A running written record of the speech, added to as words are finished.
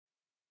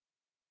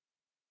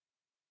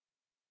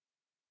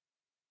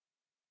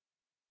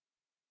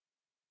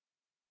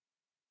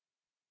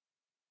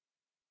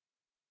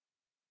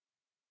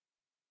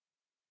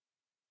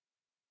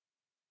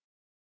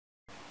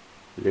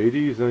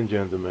Ladies and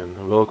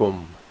gentlemen,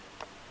 welcome.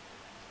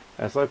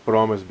 As I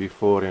promised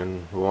before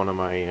in one of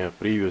my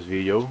previous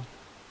video,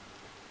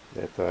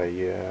 that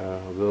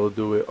I will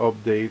do an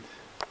update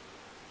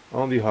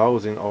on the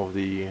housing of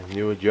the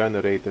new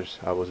generators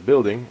I was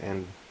building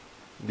and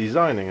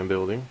designing and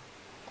building.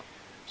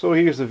 So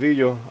here's a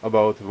video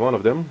about one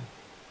of them.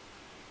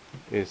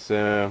 It's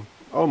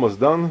almost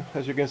done,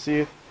 as you can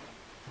see it.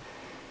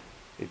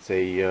 It's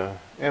a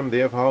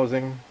MDF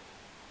housing.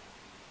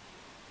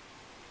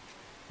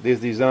 This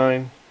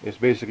design is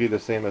basically the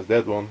same as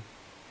that one.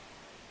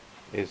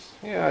 It's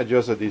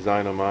just a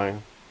design of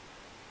mine,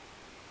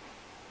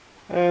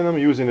 and I'm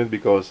using it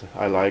because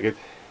I like it.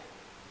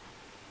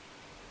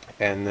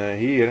 And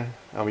here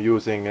I'm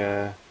using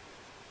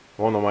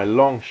one of my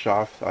long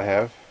shafts I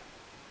have.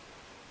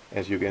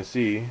 As you can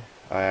see,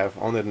 I have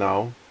on it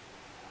now.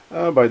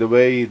 By the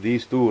way,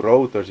 these two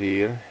rotors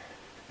here,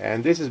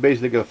 and this is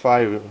basically a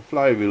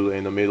flywheel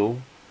in the middle.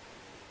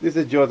 This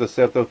is just a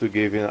setup to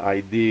give you an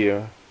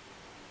idea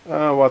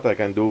what I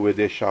can do with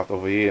this shaft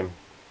over here.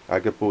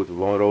 I could put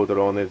one rotor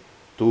on it,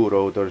 two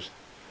rotors,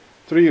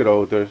 three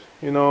rotors,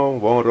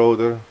 one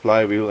rotor,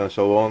 flywheel, and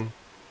so on.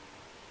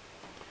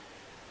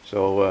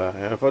 So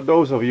and for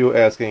those of you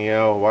asking,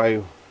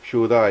 why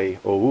should I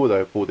or would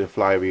I put a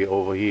flywheel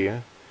over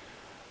here?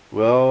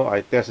 Well,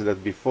 I tested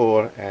it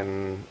before,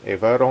 and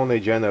if I run a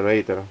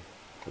generator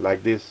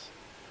like this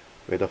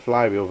with a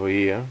flywheel over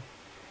here,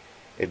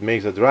 it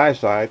makes the drive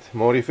side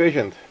more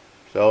efficient.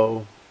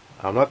 So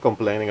I'm not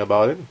complaining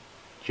about it,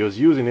 just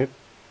using it.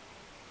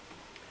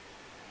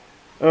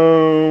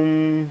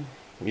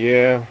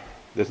 Yeah,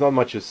 there's not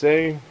much to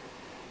say.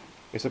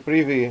 It's a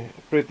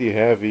pretty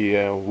heavy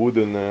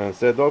wooden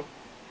setup.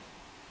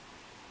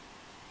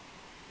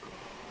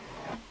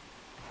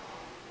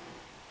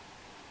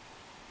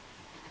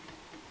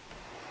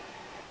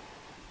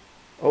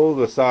 All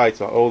the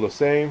sides are all the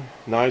same,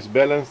 nice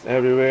balance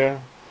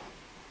everywhere.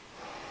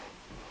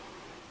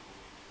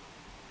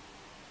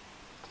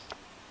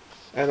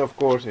 And of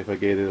course, if I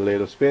get it a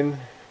little spin,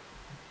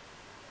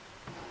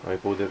 I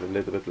put it a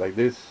little bit like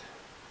this.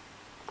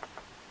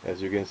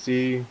 As you can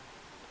see,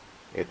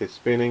 it is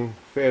spinning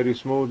very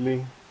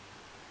smoothly,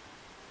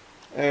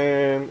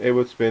 and it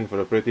would spin for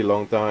a pretty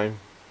long time,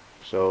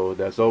 so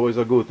that's always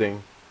a good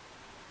thing.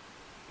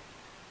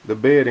 The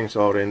bearings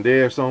are in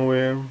there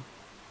somewhere.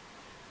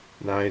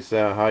 Nice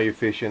high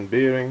efficient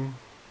bearing.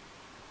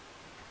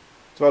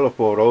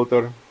 12-pole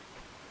rotor.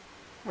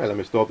 Well, let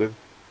me stop it.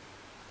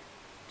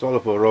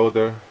 12-pole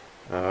rotor,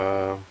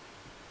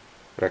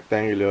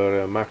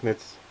 rectangular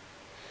magnets.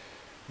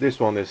 This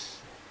one is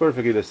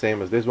perfectly the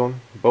same as this one.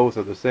 Both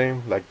are the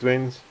same, like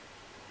twins.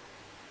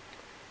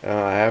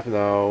 I have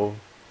now,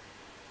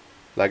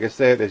 like I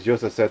said, it's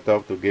just a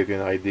setup to give you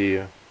an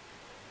idea.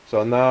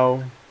 So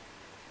now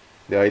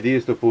the idea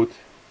is to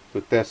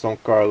test some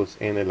coils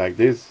in it like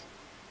this,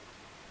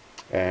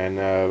 and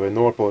with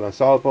North Pole and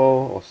South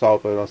Pole, or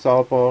South Pole and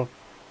South Pole,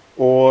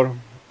 or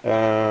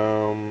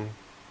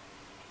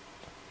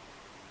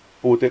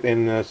put it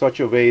in such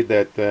a way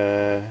that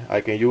I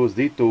can use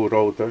these two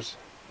rotors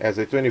as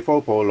a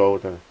 24-pole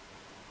rotor.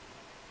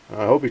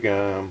 I hope you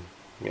can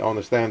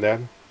understand that.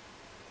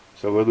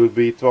 So it will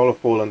be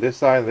 12-pole on this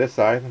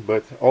side,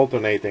 but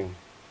alternating.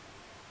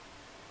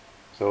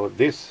 So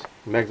this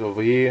max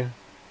over here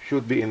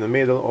should be in the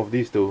middle of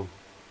these two.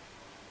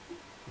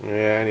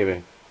 Anyway,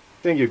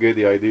 I think you get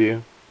the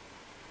idea.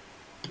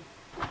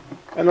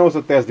 And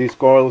also test these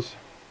coils.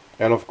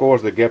 And of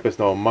course the gap is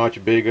now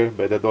much bigger,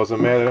 but that doesn't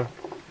matter,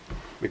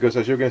 because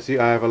as you can see,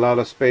 I have a lot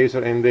of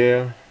spacer in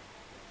there.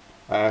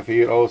 I have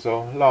here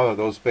also a lot of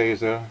those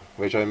spacer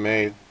which I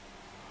made.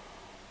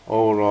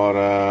 All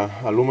are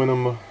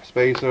aluminum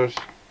spacers.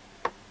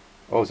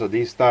 Also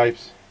these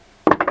types.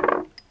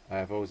 I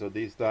have also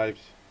these types.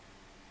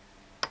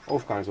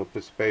 All kinds of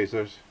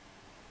spacers.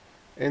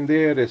 And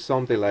there is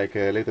something like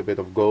a little bit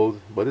of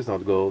gold, but it's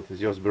not gold, it's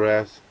just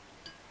brass.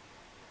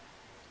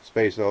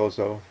 Spacer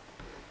also.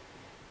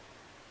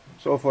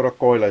 So for a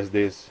coil as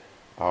this,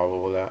 I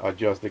will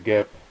adjust the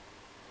gap,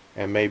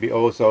 and maybe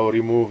also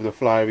remove the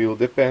flywheel.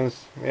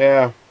 Depends,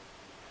 on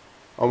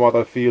what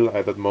I feel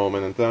at that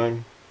moment in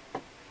time.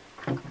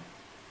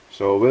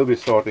 So we'll be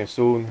starting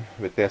soon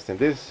with testing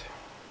this.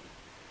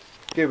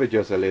 Give it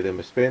just a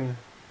little spin.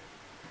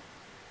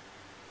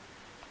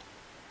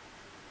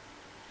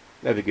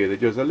 Let me give it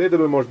just a little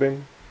bit more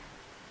spin,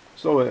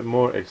 so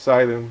more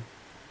exciting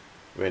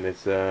when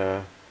it's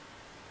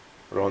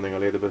running a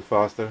little bit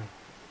faster.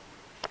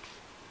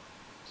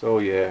 So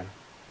yeah,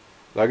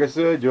 like I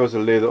said, just a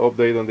little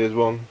update on this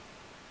one.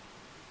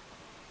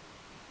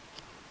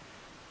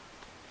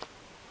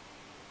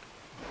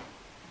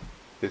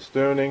 It's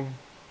turning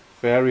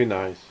very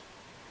nice.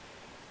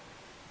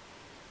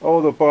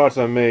 All the parts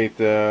I made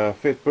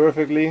fit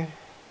perfectly,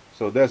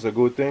 so that's a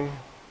good thing.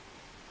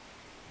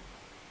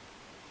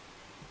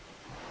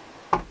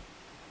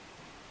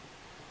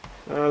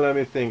 Let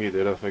me think,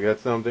 did I forget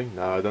something?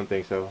 No, I don't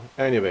think so.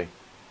 Anyway,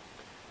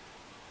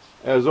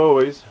 as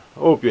always,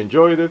 hope you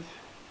enjoyed it,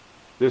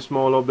 this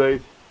small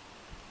update,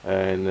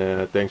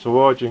 and thanks for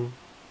watching.